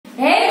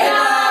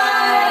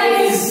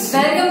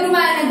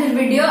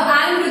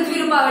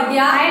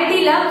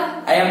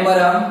M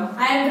परम।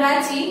 I am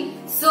Prachi.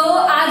 सो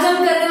आज हम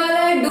करने वाले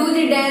हैं डू द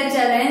डेयर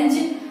चैलेंज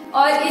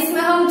और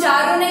इसमें हम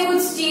चारों ने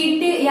कुछ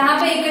चीट यहाँ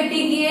पे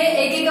इकट्ठी की है,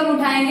 एक एक हम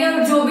उठाएंगे और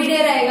जो भी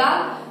डेयर रहेगा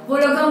वो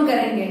लोग हम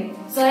करेंगे।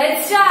 So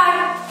let's start.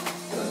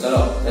 चलो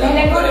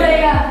पहले कौन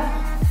करेगा?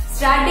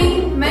 स्टार्टिंग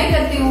मैं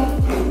करती हूँ।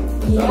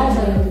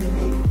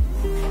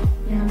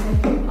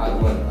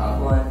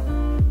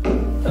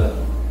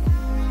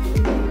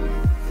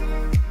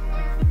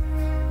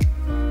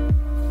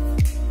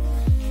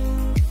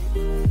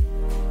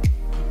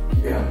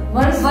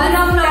 One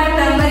of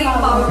turmeric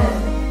powder.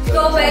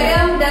 तो पहले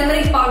हम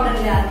टर्मरिक पाउडर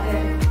ले आते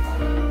हैं।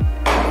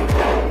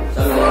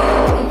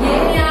 ये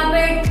यहाँ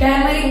पे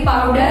turmeric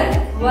powder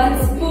 1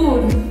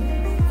 spoon.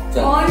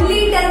 Only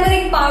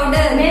turmeric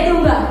powder मैं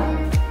दूंगा।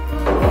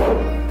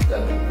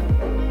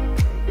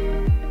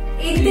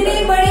 इतनी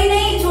बड़ी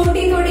नहीं,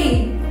 छोटी थोड़ी।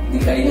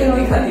 दिखा।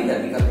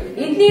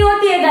 इतनी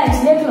होती है गाइस,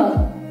 देख लो।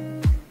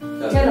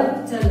 चलो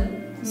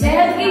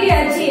सेहत के लिए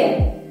अच्छी है।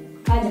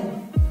 आ जाओ।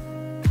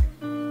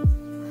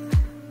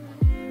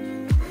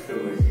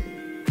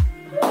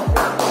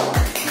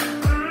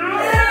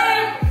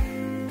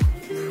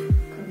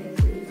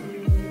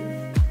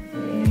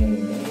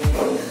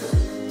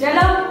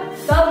 चलो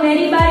तो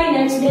मेरी बारी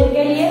नेक्स्ट डे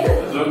के लिए।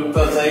 रुक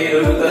तो सही।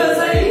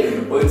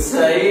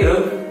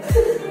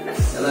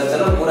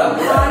 चलो पूरा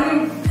पानी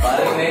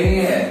नहीं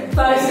है।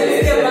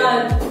 इसके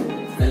बाद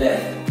पहले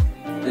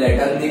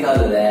टंग दिखा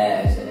दो।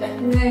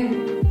 नहीं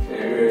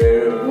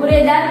पूरे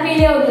दांत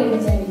पीले हो गए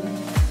बेचारी।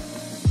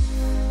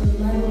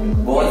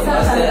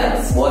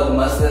 बहुत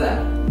मस्त है ना।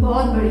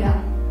 बहुत बढ़िया।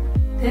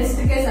 टेस्ट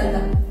कैसा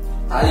था?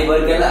 थाली भर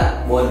के ला,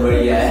 बहुत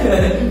बढ़िया है।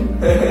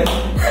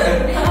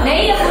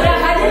 नहीं पूरा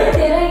खा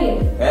दे रहा है।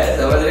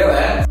 समझ रहे हो?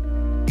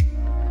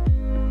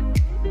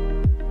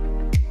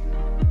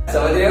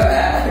 समझ रहे हो?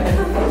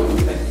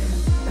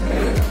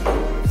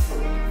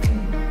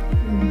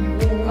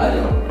 आ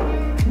जाओ।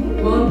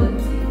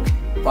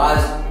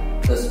 Fast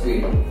the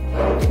speed.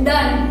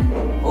 डन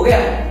हो गया।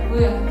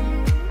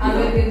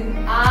 आगे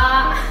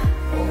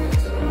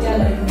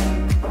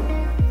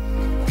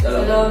चलो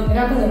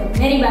रख दो।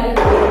 मेरी बारी।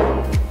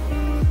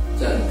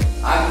 चल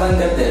आँख बंद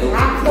करते हैं।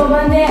 आँख तो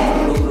बंद है।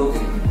 रुक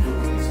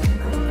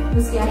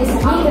उसके आगे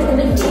सही करते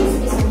हैं।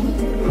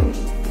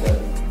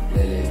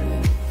 ले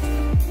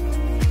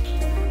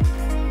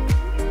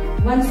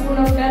 1 स्पून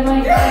ऑफ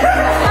टर्मरिक।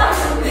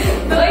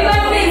 कोई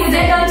बात नहीं,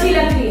 मुझे तो अच्छी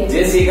लगती है।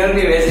 जैसी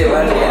करनी वैसे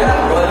बन गया।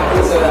 बहुत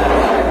खुश हो रहा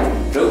है।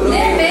 रुक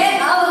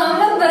अब हम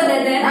लोग कर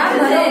देते हैं ना।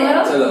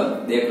 चलो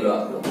देख लो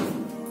आप लोग।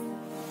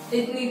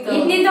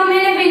 इतनी तो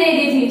मैंने भी नहीं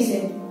दी थी इसे।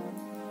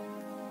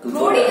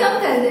 थोड़ी कम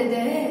कर देते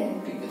हैं।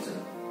 ठीक है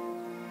चलो।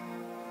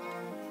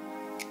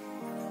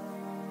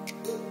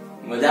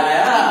 मजा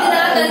आया।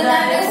 इतना गंदा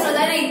है,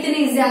 सदा ने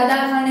इतनी ज्यादा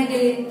खाने के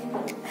लिए।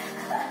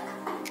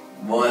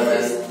 बहुत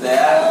मस्त है।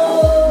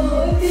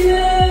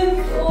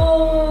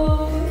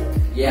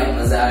 ये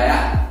मजा आया।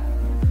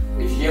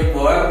 ये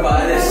बहुत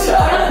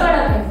बादशाह है।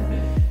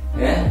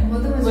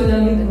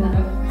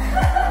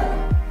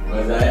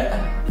 मजा आया।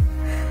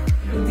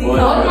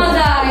 बहुत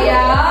मजा आया।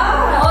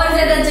 और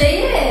ज्यादा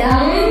चाहिए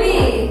हमें भी।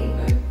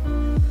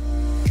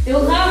 तो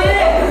खा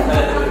मेरे।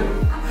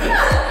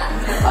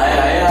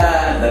 आया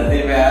धरती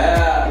पे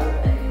आया।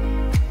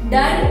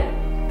 डन।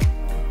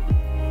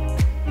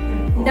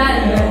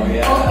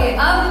 ओके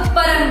अब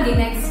परम की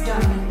next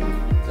turn.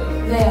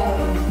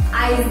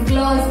 Eyes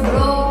close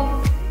bro.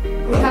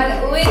 उठा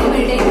एक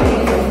मिनट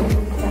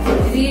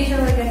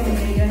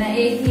ना।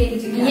 एक चीज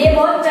ये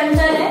बहुत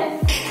चंचल है।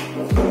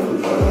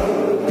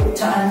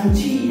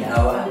 चांची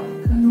हवा।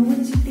 No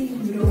cheating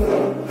bro.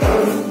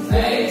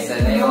 ऐसा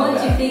नहीं नो होगा।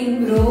 Cheating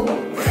bro.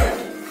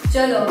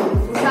 चलो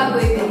उठा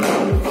कोई भी।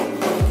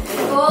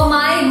 ओ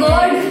माय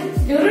गॉड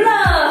जुड़ना।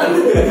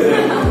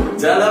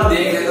 चल अब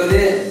देख तो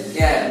दे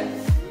क्या है।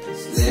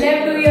 Step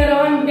to your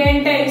own 10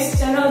 times।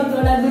 चलो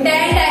थोड़ा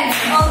 10 times।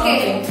 ओके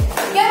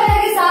क्या मेरे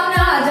के सामने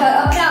आ जाओ।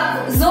 अपने आप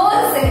जोर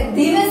से,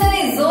 धीमे से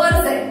नहीं, जोर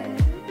से।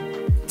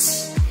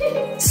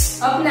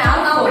 अपने आप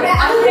को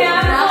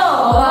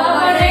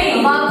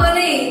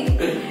नहीं,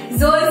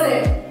 जोर से।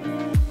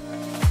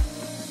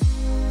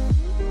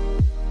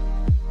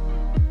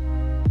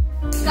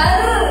 कर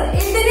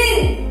इतनी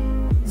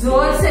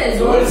जोर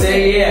से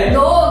ही है। 2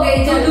 हो गई।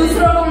 जो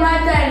दूसरों को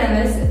मारता है ना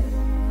वैसे।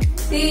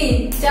 3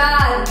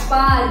 4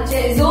 5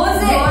 6 जोर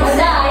से।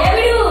 मजा आया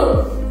बिड़ू।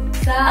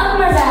 अब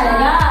मजा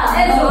आएगा।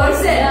 जोर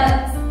से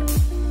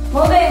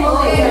हो गए।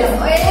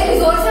 एक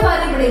जोर से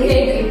मारनी पड़ेगी।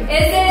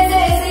 ऐसे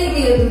ही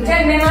किए।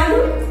 चल मैं मार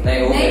दूं। नहीं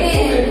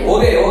हो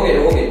गए।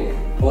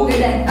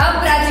 अब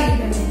प्राची की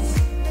टर्न।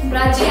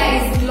 Prachi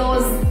eyes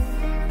close.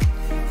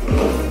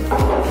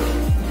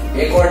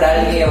 एक और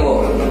डालनी है वो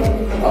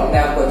अपने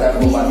आप को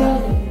चाकू मारना।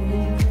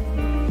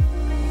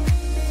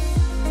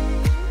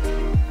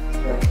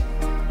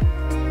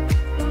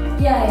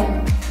 क्या है?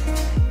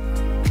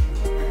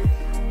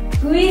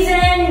 Squeeze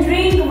and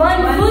drink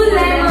 1 full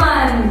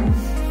lemon।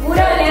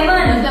 पूरा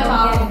लेमन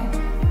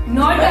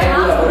नॉट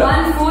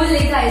वन फुल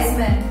लिखा है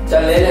इसमें।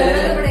 चल ले चल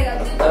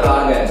आ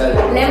गया। चल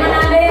लेमन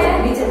आ गया।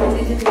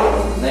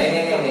 नहीं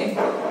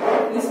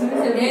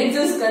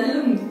कर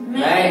लूंगी।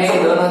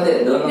 नहीं दोनों दे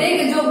दोनों। देख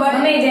जो बड़ा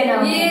ये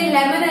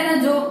लेमन है ना,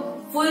 जो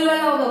फुल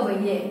वाला होगा वो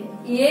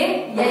ये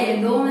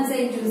दो में से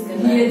एक चूज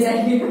करना। ये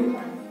चाहिए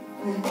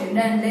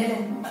डन ले।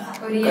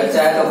 और ये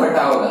कच्चा है तो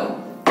फटा होगा।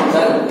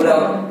 चल पूरा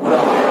पूरा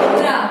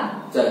पूरा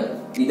चल।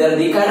 इधर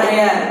दिखा ना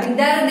यार,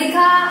 इधर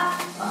दिखा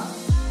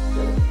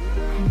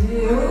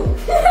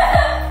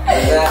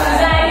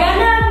जाएगा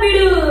ना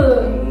बिड़ू।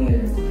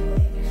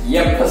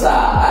 ये फंसा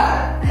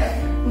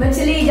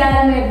मछली जाल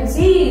में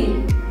फंसी।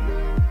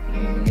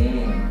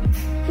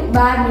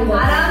 बाहर निकल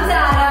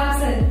आराम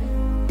से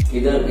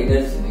इधर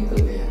से निकल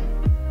गया।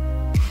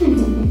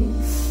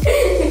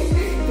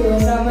 तो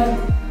ऐसा मत।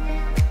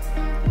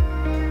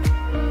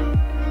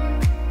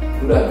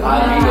 पूरा खा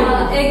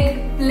गई। एक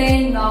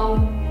प्लेन गाँव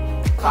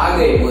खा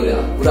गए,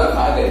 पूरा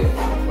खा गए।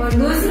 और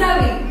दूसरा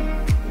भी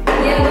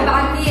ये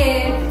बाकी है,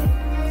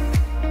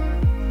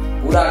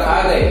 पूरा खा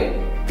गए।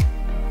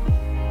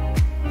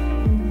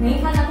 नहीं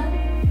खाना।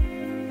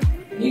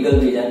 निकल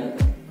भी जाना।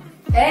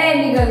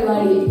 निकल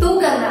वाली तू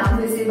करना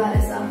दूसरी बार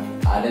ऐसा।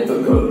 आने तो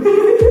दो।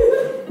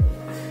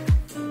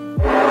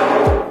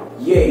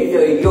 ये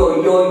यो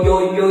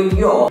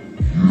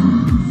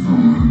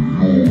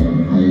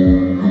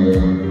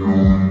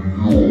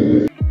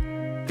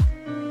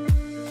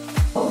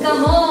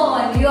Come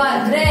on, you are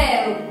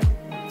brave.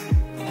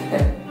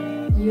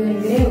 You are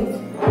brave.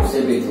 उससे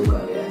भी धोखा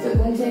गया।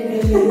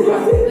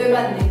 कोई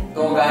बात नहीं।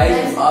 तो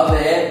गाइस अब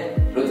है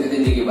रुत्वी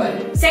दीदी की बारी।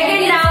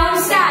 Second round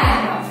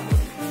start.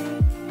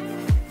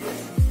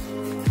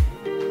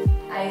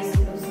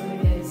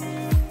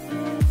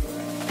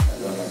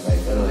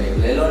 चलो एक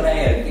ले लो ना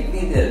यार,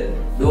 कितनी देर?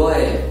 दो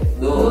है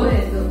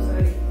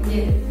सॉरी।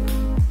 ये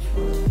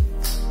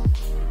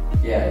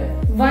क्या है?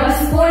 1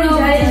 स्पून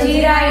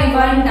जलजीरा इन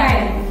 1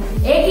 टाइम।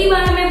 एक ही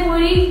बार में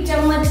पूरी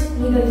चम्मच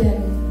निकल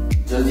जाएगी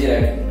जलजीरा।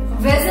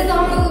 वैसे तो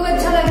हम लोगों को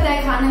अच्छा लगता है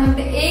खाने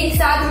में, एक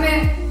साथ में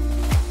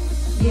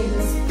ये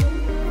 10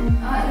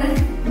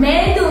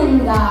 मैं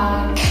दूंगा।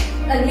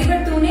 अगली बार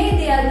तूने ही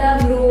दिया था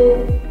ब्रो।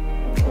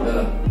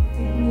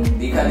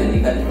 दिखा दे।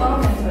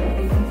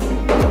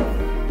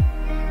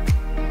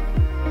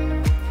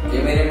 ये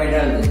मेरे में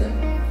डाल देता।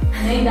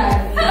 नहीं डाल,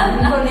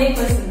 उनको नहीं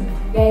पसंद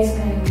गैस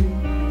खाएंगे।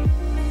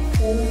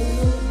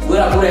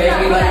 पूरा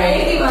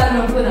एक ही बार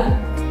में पूरा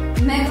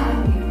मैं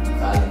खाऊंगी।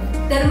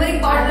 टर्मरिक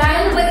पाउडर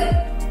पर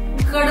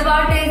कड़वा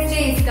टेस्ट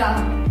है इसका।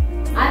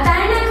 आता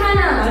है ना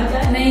खाना?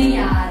 नहीं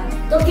यार,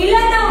 तो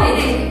खिलाता हूँ।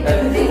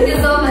 Thank you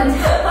so much.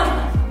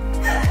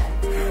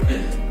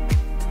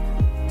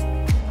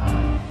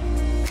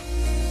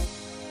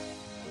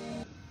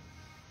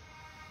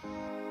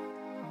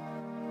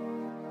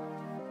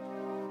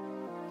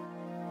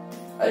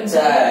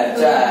 अच्छा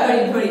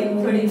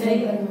थोड़ी ट्राई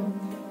करना।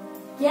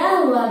 क्या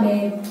हुआ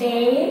बेटे?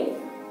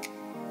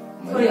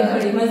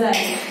 थोड़ी मजा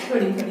आई।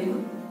 थोड़ी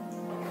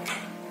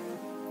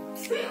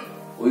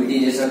उल्टी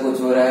जैसा कुछ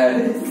हो रहा है।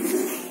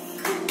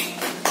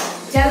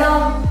 चलो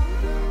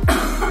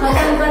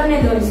खत्म करने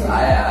दो।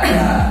 आया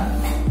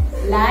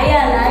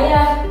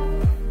लाया।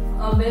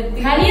 अबे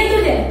खानी है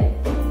तुझे?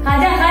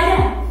 खाजा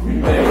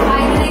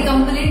फाइनली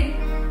कंप्लीट।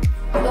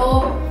 तो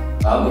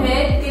अब है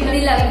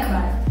तिलक।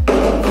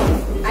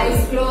 Eyes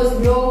close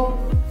bro.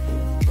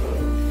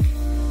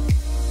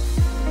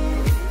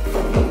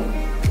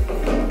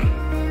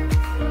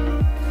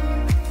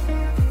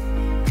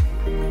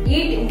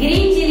 Eat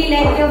green chili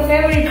like your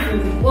favorite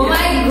food. Oh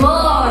my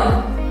god!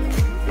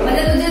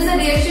 मतलब तुझे ऐसा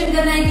रिएक्शन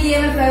करना है कि ये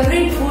मैं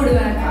फेवरेट फूड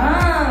मेरा।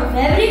 हाँ,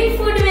 फेवरेट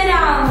फूड मेरा।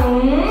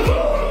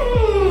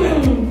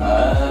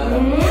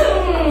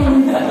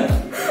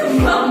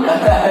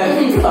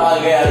 आ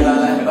गया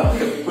साला।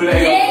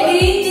 ये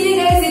ग्रीन चिली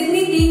गाइस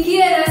इतनी तीखी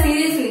है ना,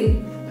 सीरियसली।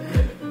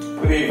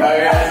 पूरी खा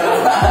गया।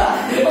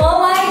 Oh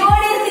my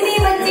god! इतनी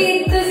बच्ची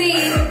तुझी।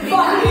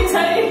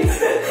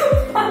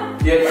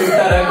 ये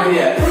टूटा रख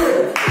दिया।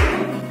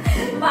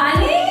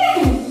 पानी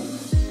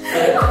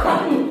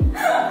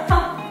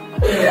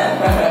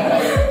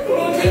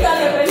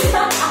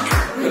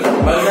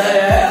मजा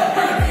है।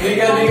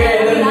 निकल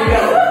इधर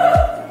निकल।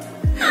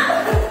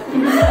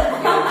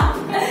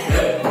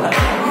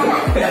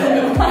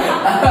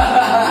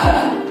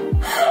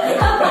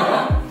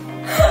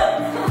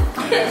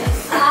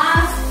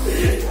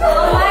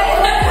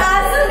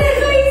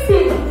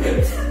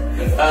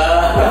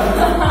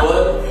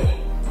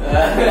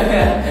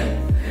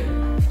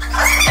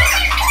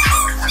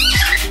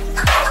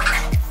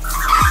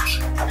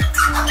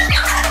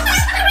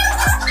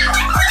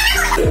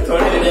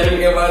 थोड़ी देर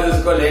के बाद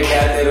उसको लेके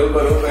आते। रुको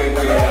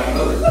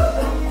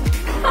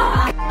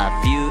A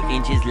few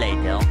inches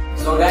later.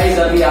 So guys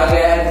अभी आ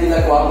गया है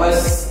तिलक वापस।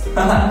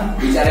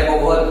 बेचारे को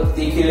बहुत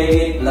तीखी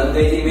लग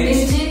गई थी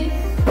मिर्च।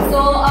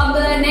 तो अब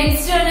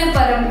नेक्स्ट टर्न है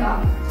परम का।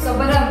 सो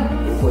परम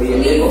ये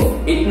देखो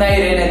इतना ही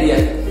रहने दिया,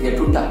 ये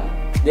टूटा।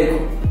 देखो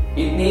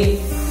इतनी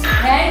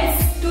Hands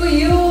to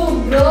you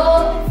bro।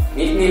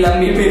 इतनी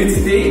लंबी मिर्च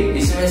थी,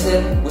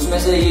 उसमें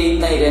से ये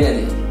इतना ही रहने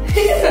दिया।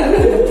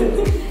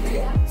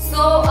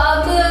 So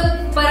अब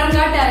परम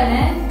का टर्न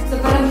है। So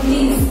परम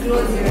प्लीज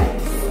क्लोज योर आईज।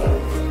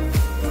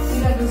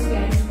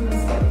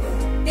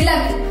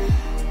 तिलक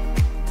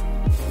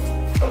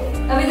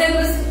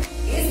देखो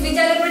इस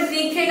बेचारे पर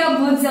तीखे का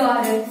भूत सवार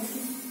है।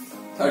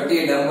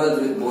 30 डंबल्स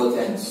विद बोथ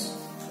हैंड्स।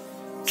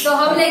 तो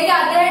हम लेके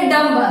आते हैं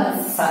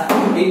डंबल्स।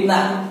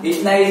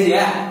 इतना इजी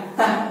है,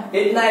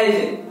 इतना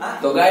इजी।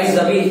 तो गाइस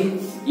अभी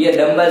ये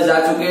डंबल्स आ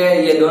चुके हैं,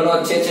 ये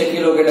दोनों 6-6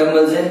 किलो के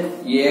डंबल्स हैं,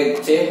 ये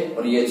 6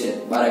 और ये 6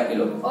 12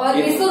 किलो। और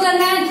इसको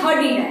करना है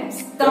 30 टाइम्स।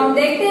 तो हम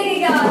देखते हैं कि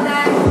क्या होता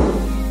है।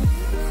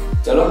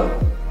 चलो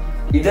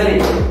इधर ही।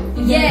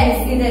 यस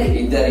इधर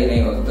ही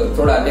नहीं हो तो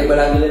थोड़ा टेबल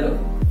आगे ले लो,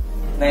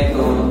 नहीं तो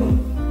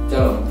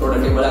चलो थोड़ा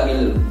टेबल आगे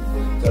ले लो।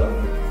 चलो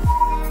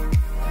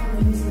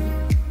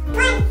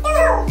 1 2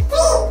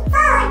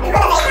 3 4 5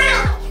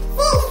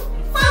 6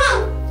 7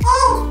 8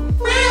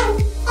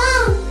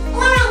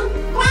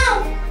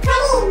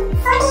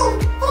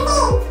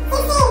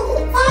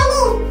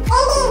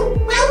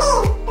 9 10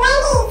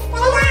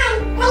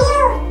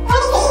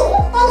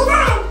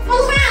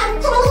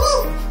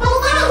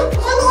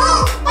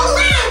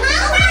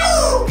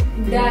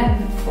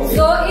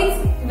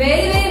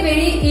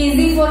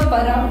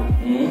 11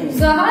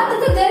 So हाँ तो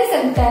कर ही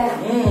सकता है।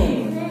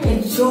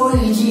 It's so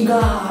easy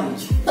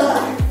guys।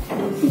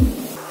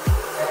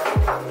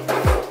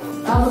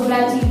 अब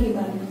प्राची की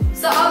बात।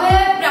 So अब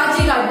है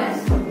प्राची का turn.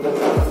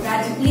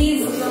 Prachi please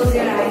close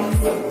your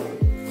eyes.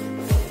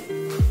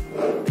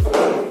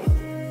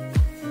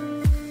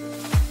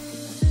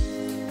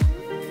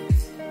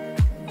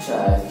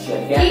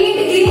 Eat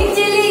green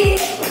chili।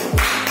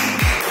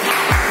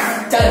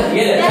 चल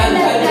ये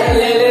ले, ले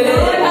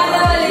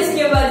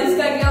इसके बाद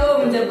इसका क्या वो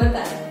मुझे पता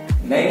है।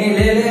 नहीं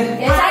ले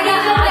ऐसा क्या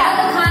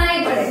तो खाना ही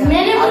पड़ेगा।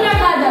 मैंने पूरा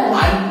खा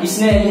डाला।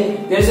 इसने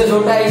तेरे से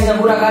छोटा है, इसने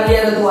पूरा खा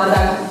लिया तो तू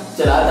आधा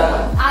चला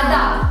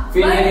आधा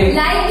फिर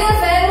like your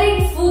favourite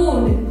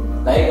food.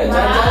 Like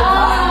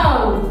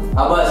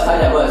अब बस खा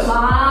जा बस।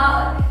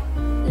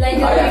 लाइक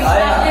इतना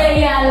खाया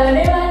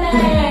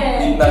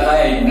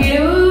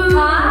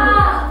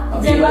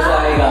अभी मजा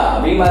आएगा,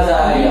 अभी मजा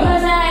आएगा।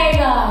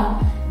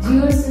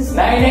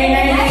 नहीं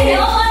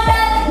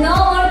नो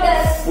वाटर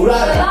पूरा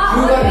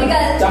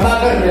चबा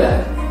कर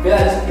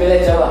पहले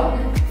चबा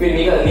फिर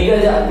निकल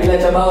जा, पहले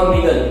चबा और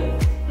निकल।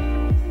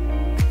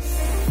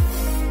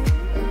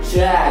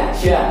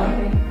 अच्छा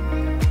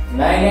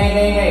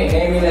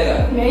नहीं मिलेगा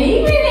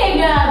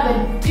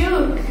बच्चू।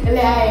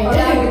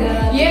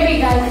 ये भी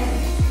कर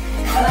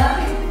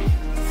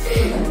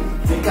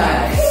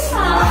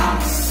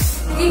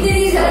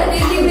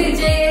इतनी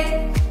मिर्चें।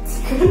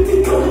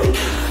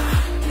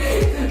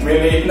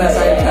 मैंने इतना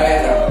साइड खाया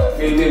था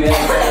फिर भी मैं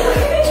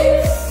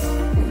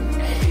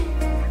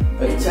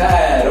अच्छा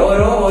है। रो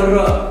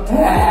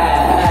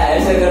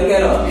ऐसे करके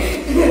रो।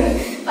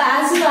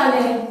 पास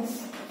वाले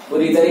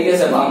पूरी तरीके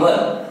से भांबर।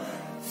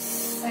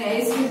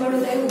 इसकी पड़ो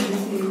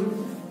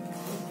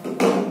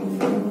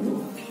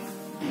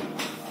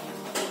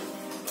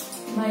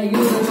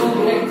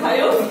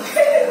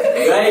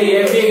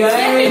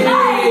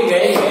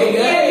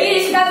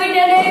इसका भी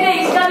डरेगा,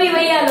 इसका भी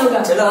वही हाल होगा।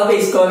 चलो अभी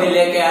इसको भी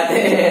लेके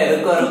आते हैं।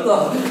 रुको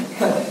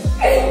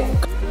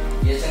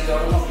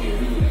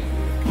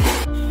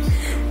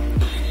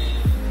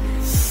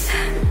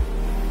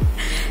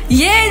ये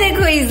ये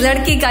देखो इस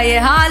लड़की का ये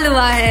हाल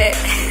हुआ है।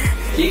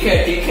 ठीक है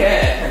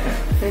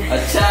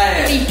अच्छा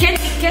है। ठीक है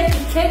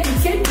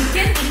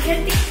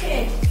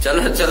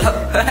चलो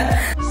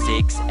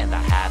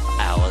 6.5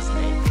 hours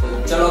later।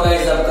 चलो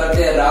गाइस अब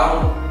करते हैं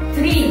राउंड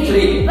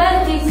 3। पर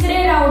तीसरे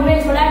राउंड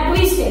में थोड़ा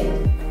ट्विस्ट है।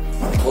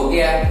 हो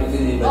गया।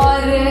 और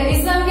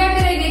इसमें हम क्या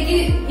करेंगे कि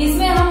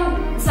इसमें हम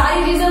सारी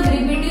चीजें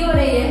रिपीट ही हो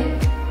रही है,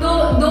 तो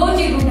 2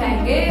 चीज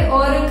उठाएंगे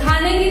और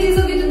खाने की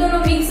चीजों की तो दोनों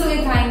मिक्स होके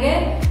खाएंगे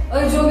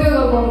और जो भी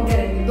होगा वो हम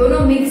करेंगे दोनों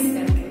मिक्स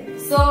करके।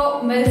 सो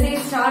मेरे से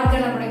स्टार्ट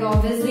करना पड़ेगा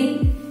obviously.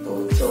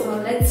 So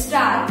let's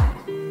start।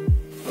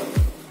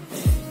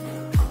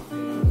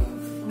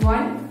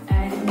 1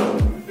 and 2।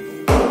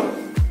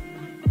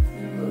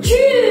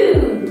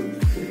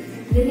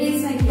 देखिए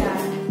इसमें क्या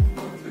है।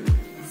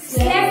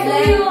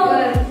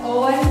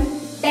 on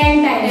 10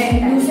 times।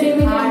 दूसरे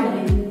में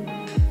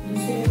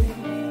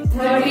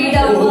 30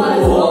 डबल।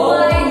 Oh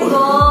my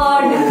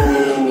God।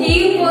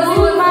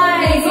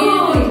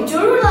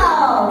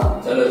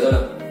 चलो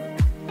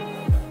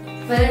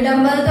पहले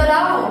डंबल तो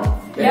लाओ।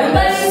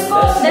 डंबल इसको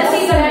 10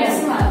 ही करना है।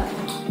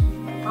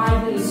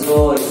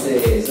 जोर से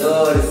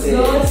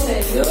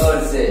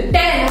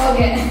 10 हो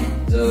गए।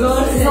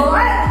 जोर से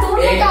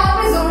तूने कहाँ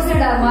पे जोर से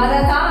मारा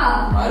था?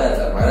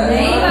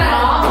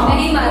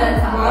 नहीं मारा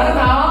था।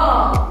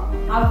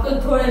 आप तो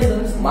थोड़े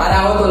जोर से मारा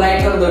हो तो लाइक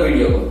कर दो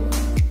वीडियो को।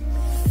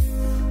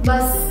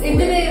 बस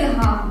इतने जोर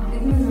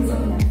से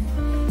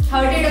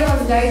 30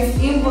 doubles guys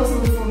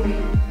impossible for me.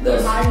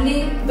 Hardly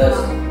 10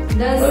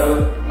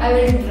 I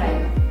will try.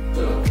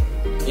 चलो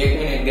 1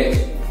 मिनट गैस।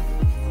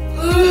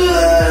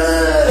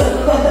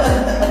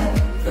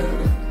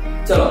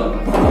 चलो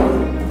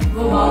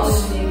वो माउस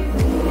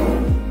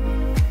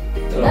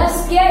 10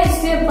 क्या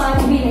इससे 5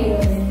 भी नहीं हो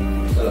रहे।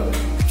 चलो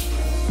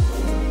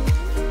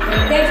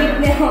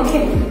कितने हो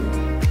गए?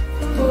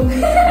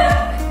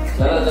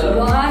 चलो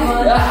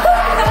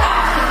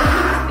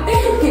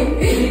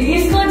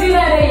इसको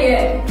चिल्ला रही है।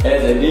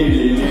 ऐसे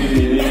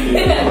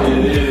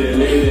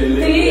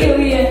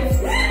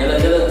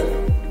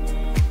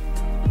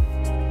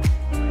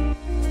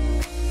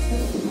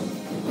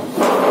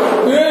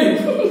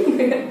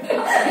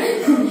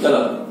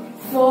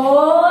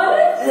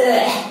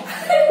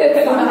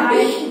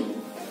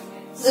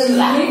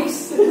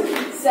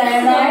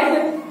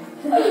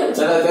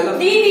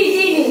तीन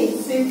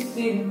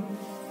 16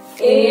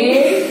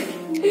 8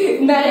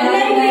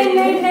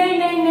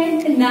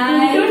 9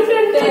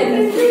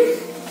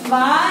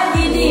 वाह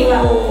दीदी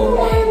वाह,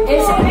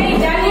 ऐसे नहीं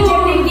जानी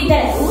चटनी की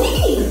तरह।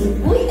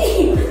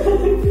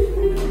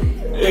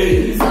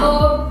 So,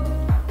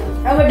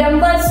 अब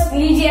डंबल्स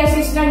लीजिए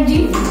असिस्टेंट जी,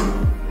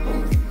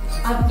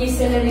 आपकी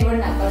सैलरी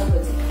बढ़ना पास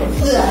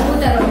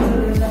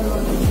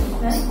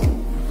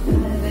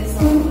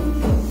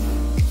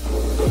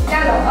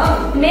चलो अब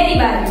मेरी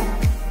बारी।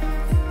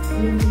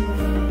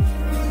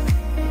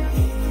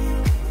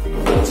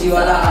 मिर्ची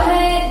वाला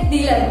है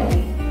तिलक,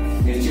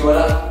 मिर्ची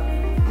वाला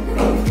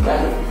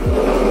चल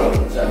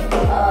चल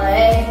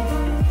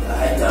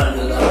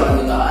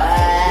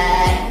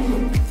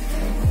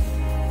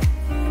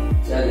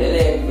चल ले ले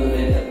एक दो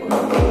ले ले।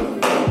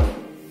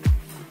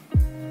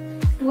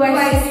 2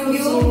 ice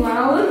cubes in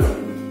mouth,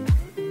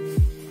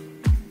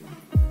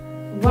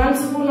 1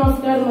 spoon of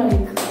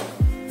turmeric.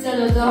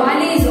 चलो तो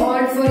one is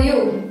odd for you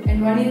and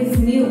one is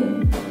new.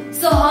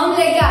 So हम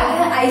लेके आते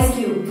हैं ice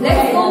cube.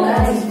 Let's go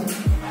guys.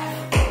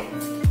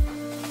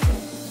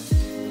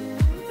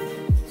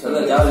 चलो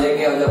जाओ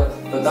लेके आओ जाओ।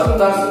 तो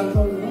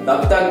तब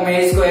तक मैं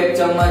इसको 1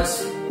 चम्मच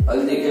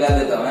हल्दी खिला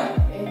देता हूँ।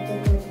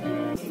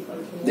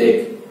 देख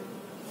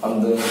हम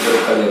दोनों को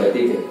चलेगा,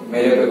 ठीक है?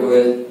 मेरे पे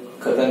कोई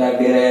खतरनाक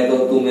दे रहा है तो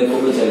तू मेरे को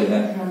बचा लेना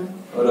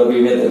और अभी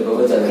मैं तेरे को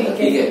बचा लेना,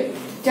 ठीक है?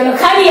 चलो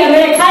खा लिया,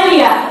 मैंने खा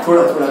लिया।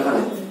 थोड़ा थोड़ा खा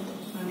ले,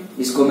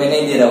 इसको मैं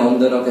नहीं दे रहा हूँ, हम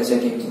दोनों का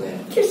सेटिंग हुआ है।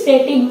 क्यों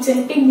सेटिंग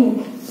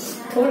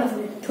थोड़ा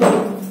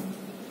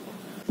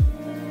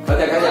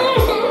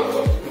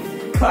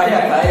खाया खाया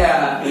खाया।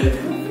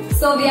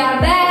 So we are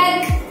back.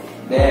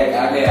 देख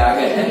आगे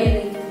आगे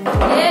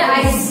ये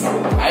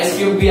आइस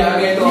क्यूब भी आ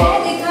गए तो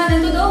दिखाने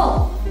तो दो।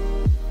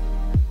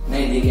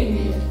 नहीं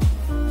दिखेंगे ये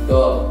तो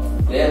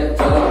ले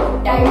चलो।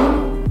 Time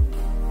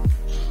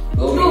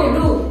 2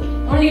 2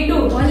 only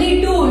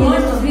 2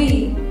 not 3।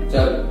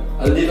 चल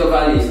हल्दी तो खा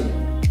ली इसने,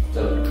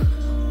 चलो।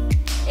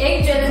 एक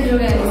चैलेंज हो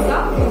गया इसका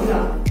पूरा।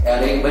 यार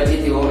एक बची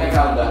थी वो मैं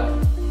खाऊंगा।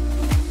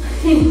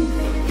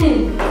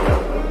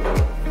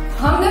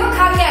 हम दोनों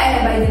खा के आए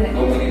हैं भाई दिन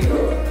 2 मिनट तो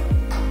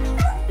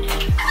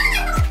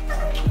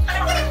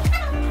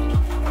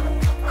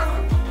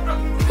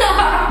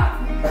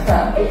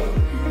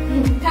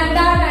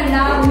ठंडा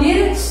ठंडा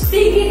मिर्च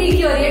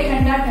तीखी हो रही है,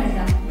 ठंडा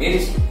ठंडा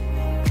मिर्च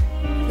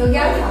तो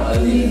क्या था?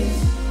 हल्दी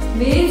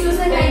मिर्च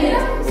उसे खाएंगे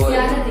ना,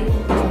 ज्यादा तीखी।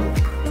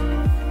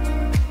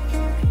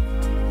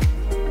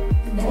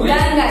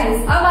 Done guys,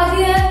 अब आती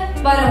है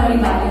परम वाली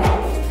बारी।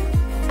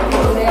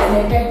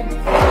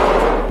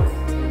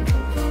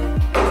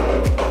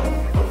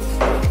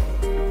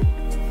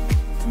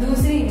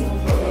 दूसरी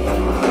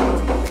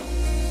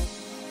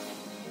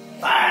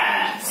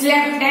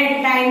Slept 10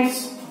 times.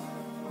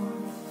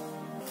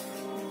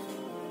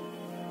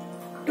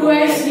 2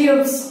 ice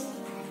cubes.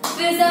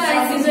 फिर सब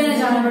एक्सक्यूज में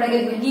जाना पड़ेगा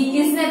क्योंकि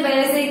इसने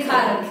पहले से ही खा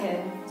रखे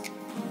हैं।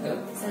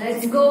 So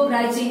let's go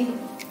Prachi.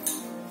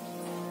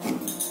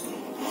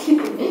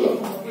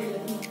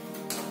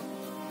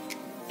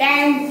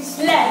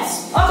 Slaps.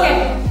 Okay,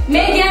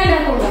 मैं ध्यान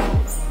रखूंगा।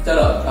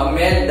 चलो अब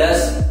मैं 10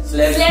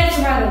 स्लैब्स Slaps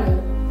मारूंगा।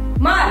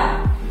 मार।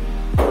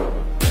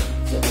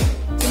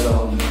 चलो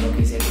हम दोनों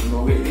की सेटिंग हो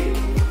गई थी।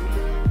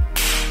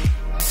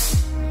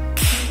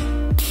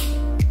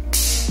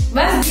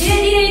 बस धीरे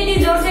धीरे, इतनी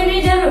जोर से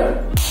नहीं जरूर।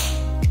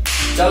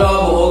 चलो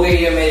अब हो गई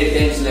है मेरी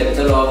 10 स्लैब।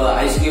 चलो अब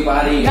आइस की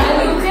बारी है।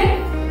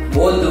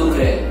 बहुत दुख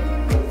है,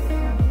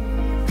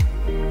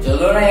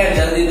 चलो ना यार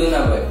जल्दी दो ना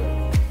भाई।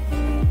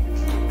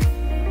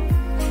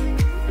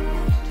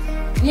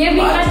 ये भी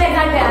खाते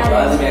खाते आ रहे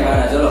बाद में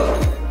खाना। चलो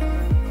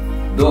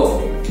 2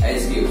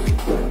 आइस क्यूब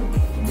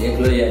देख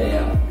लो यार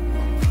यार।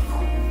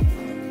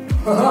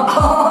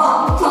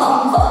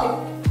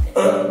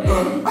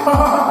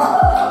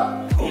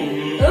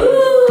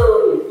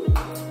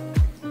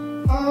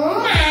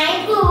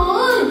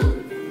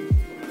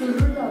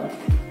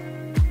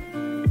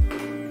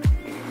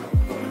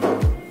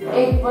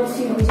 एक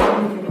पर्ची मुझे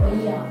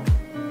भैया।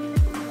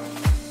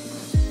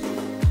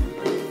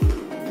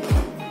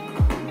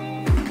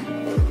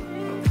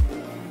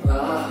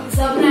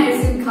 सब ना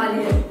आइसक्रीम खा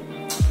लिया।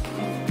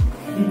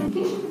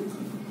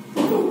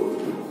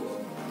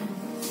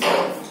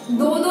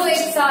 दो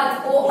एक साथ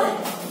ओ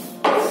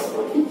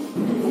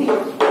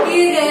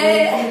गिर गए।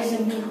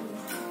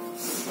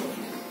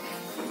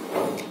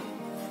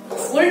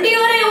 उल्टी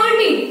हो रही,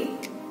 उल्टी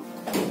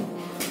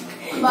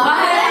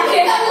बाहर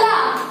निकलना,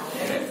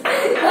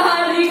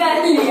 बाहर निकाल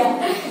लिया।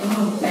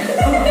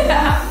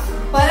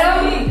 परम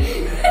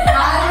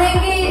हारने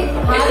की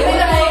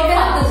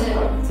तुझे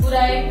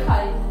पूरा एक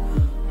खाई।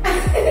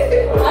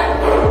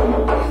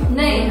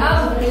 नहीं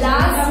अब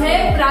लास्ट है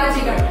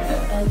प्राची का।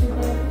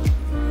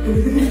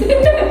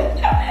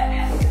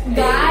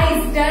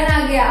 गाइस टर्न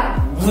आ गया।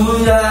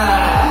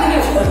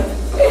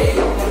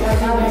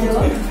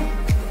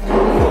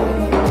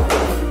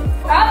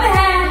 अब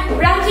है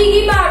प्राची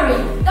की बारी,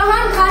 तो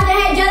हम खाते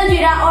हैं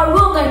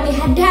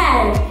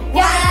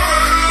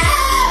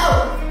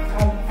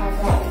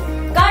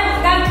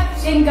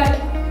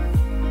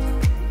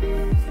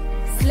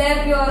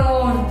slap your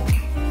own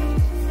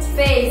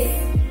face.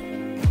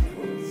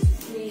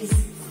 Please.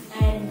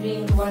 And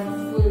drink one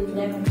full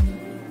lemon.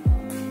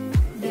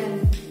 Done.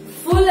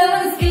 Full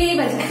lemon इसके लिए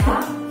बचा था।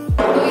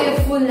 तो ये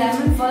full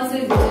lemon first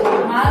week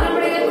मारना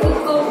पड़ेगा खुद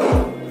को।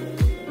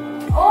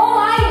 Oh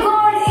my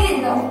God! ये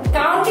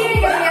काउंट ही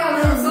नहीं कर रहा हूँ,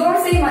 जोर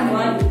से ही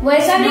मारूंगा।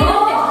 वैसा नहीं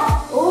करते।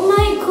 Oh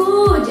my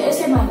God!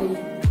 ऐसे मार रही।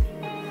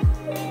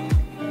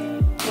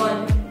 1,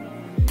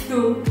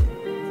 2,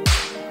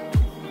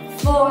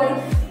 4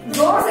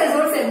 जोर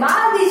से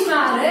बाल बीच में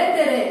आ रहे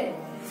तेरे।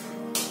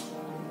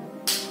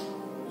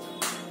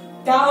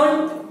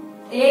 काउंट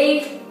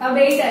 8 अब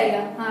 8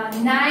 आएगा। हाँ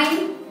 9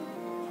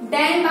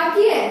 10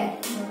 बाकी है।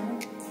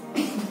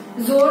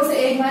 जोर से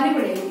एक मारनी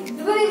पड़ेगी।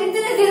 तो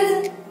इतने देर से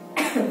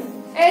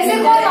ऐसे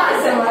कौन मार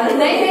सकता है?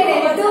 नहीं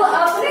तू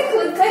अपने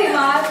खुद का ही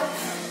मार।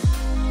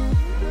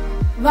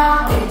 वाह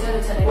चलो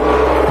चले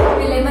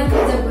लेमन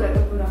खत्म पूरा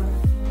का पूरा।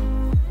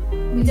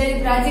 बेचारी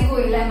प्राची को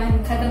लेमन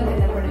खत्म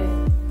करना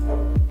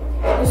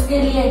पड़ेगा। उसके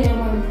लिए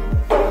लेमन।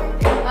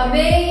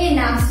 अबे ये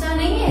नाश्ता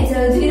नहीं है,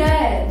 जल्दी रहा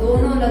है,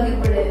 दोनों लगे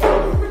पड़े।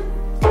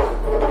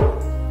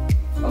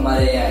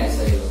 हमारे यहाँ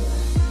ऐसा ही होता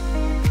है।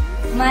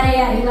 हमारे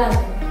यहाँ रिवाज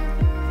है।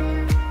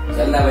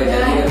 चलना भाई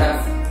जल्दी करना।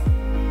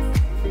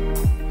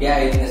 क्या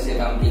है इतने से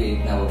काम के लिए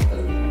इतना वक्त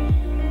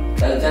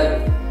चल चल।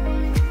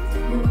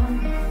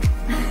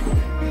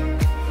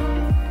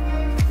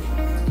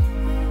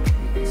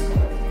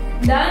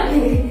 डन।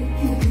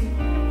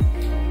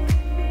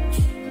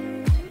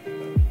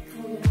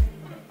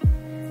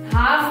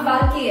 हाफ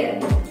बाकी है,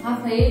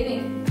 हाफ है ही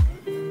नहीं।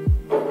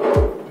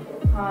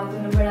 हाँ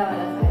तूने बड़ा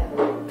वाला खाया।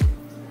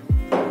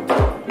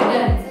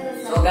 डन।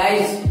 सो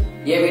गाइस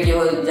ये वीडियो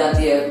हो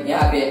जाती है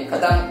यहाँ पे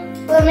खत्म।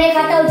 और मैं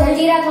खाता हूँ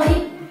जलजीरा थोड़ी।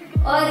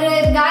 और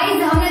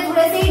गाइस हमने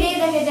थोड़े से ही डे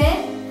रखे थे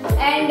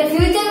एंड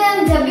फ्यूचर में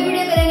हम जब भी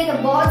वीडियो करेंगे तो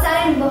बहुत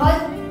सारे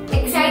बहुत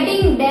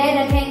एक्साइटिंग डे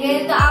रखेंगे।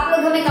 तो आप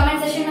लोग हमें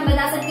कमेंट सेक्शन में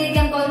बता सकते हैं कि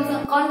हम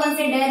कौन कौन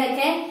से डे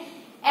रखें।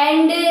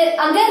 एंड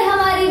अगर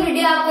हमारी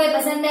वीडियो आपको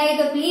पसंद आई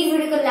तो प्लीज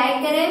वीडियो को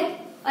लाइक करें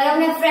और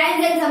अपने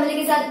फ्रेंड्स एंड फैमिली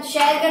के साथ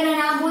शेयर करना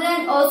ना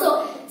भूलें। ऑल्सो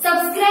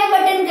सब्सक्राइब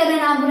बटन करना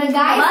ना भूलें।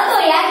 गाइस तो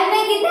यार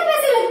में कितने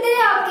पैसे लगते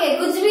हैं आपके?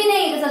 कुछ भी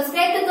नहीं, तो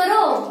सब्सक्राइब तो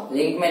करो।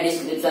 लिंक में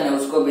डिस्क्रिप्शन है,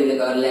 उसको भी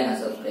कर लेना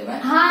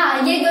सब्सक्राइब।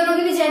 हाँ ये दोनों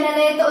की भी चैनल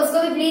है तो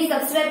उसको भी प्लीज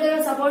सब्सक्राइब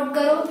करो, सपोर्ट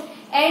करो।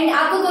 एंड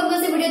आपको कौन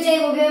कौन सी वीडियो चाहिए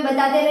वो भी हमें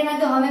बताते रहना,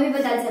 तो हमें भी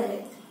पता चले।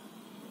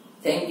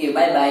 Thank you,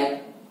 bye bye.